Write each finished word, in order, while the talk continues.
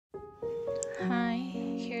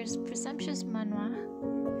here's Presumptuous Manhwa,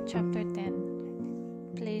 Chapter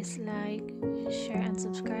 10. Please like, share, and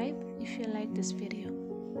subscribe if you like this video.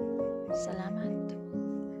 Salamat.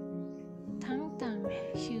 Tang Tang,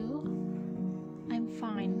 Hugh. I'm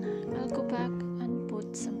fine. I'll go back and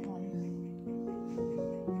put some on.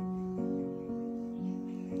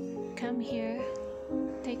 Come here.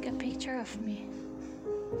 Take a picture of me.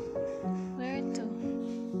 Where to?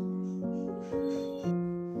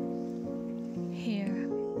 Here.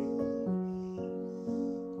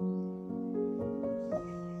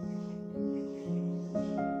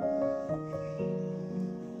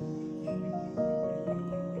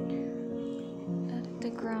 At the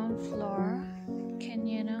ground floor,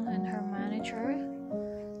 Kenyana and her manager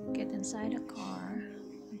get inside a car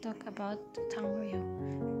and talk about Tangryo.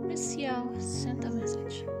 Miss Yao sent a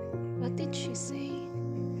message. What did she say?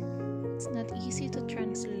 It's not easy to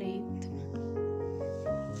translate.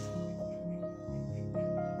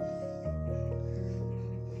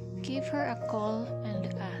 Give her a call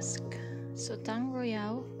and ask. So Tang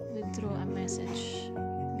Royao withdrew a message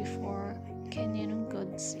before Kenyan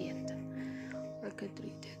could see it or could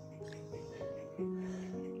read it.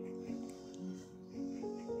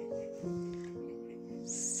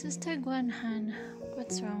 Sister Guanhan,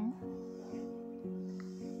 what's wrong?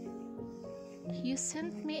 You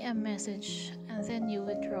sent me a message and then you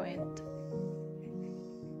withdraw it.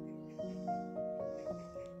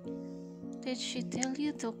 Did she tell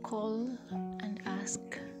you to call and ask?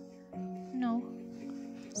 No.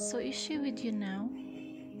 So is she with you now?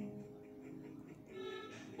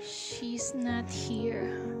 She's not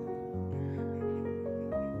here.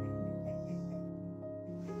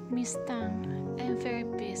 Miss Tang, I'm very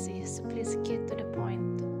busy, so please get to the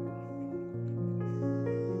point.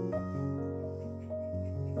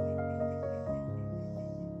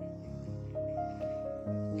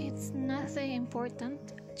 It's nothing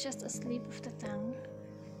important, just a slip of the tongue.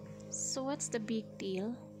 So what's the big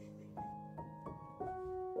deal?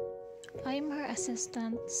 I'm her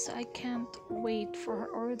assistant, so I can't wait for her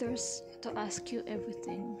orders to ask you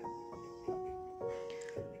everything.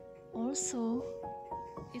 Also,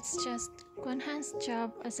 it's just Guanhan's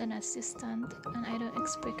job as an assistant, and I don't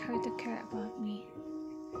expect her to care about me.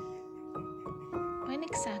 When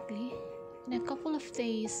exactly? In a couple of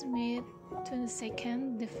days, May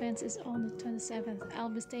 22nd, defense is on the 27th. I'll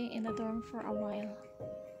be staying in the dorm for a while.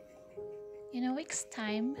 In a week's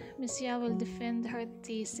time, Miss Yao will defend her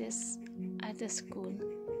thesis at the school.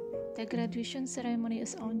 The graduation ceremony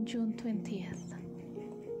is on June 20th.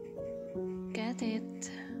 Get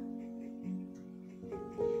it?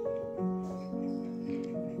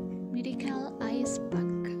 Medical ice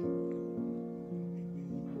pack.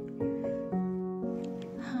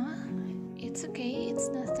 Huh? It's okay, it's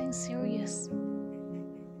nothing serious.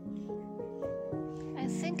 I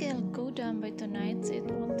think it'll go down by tonight so it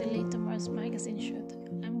won't delay tomorrow's magazine shoot.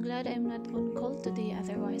 I'm glad I'm not on call today,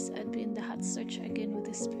 otherwise I'd be in the hot search again with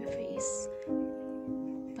this face.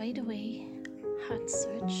 By the way, hot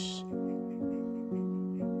search.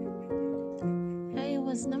 I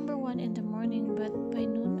was number 1 in the morning, but by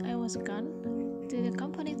noon I was gone. Did the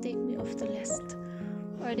company take me off the list?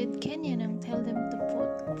 Or did Kenyan tell them to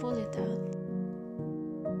pull it out?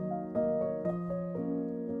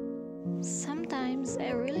 Sometimes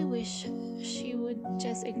I really wish she would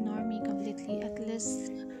just ignore me completely, at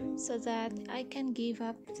least so that I can give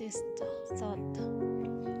up this thought.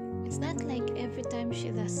 It's not like every time she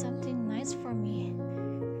does something nice for me,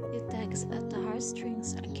 it tugs at the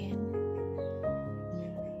heartstrings again.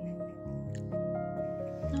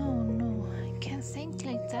 No, I can't think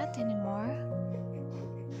like that anymore.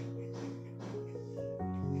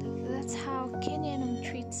 That's how Kenyan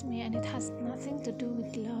treats me, and it has nothing to do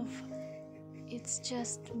with love. It's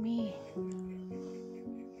just me.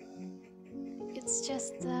 It's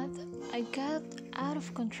just that I got out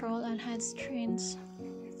of control and had strange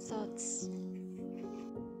thoughts.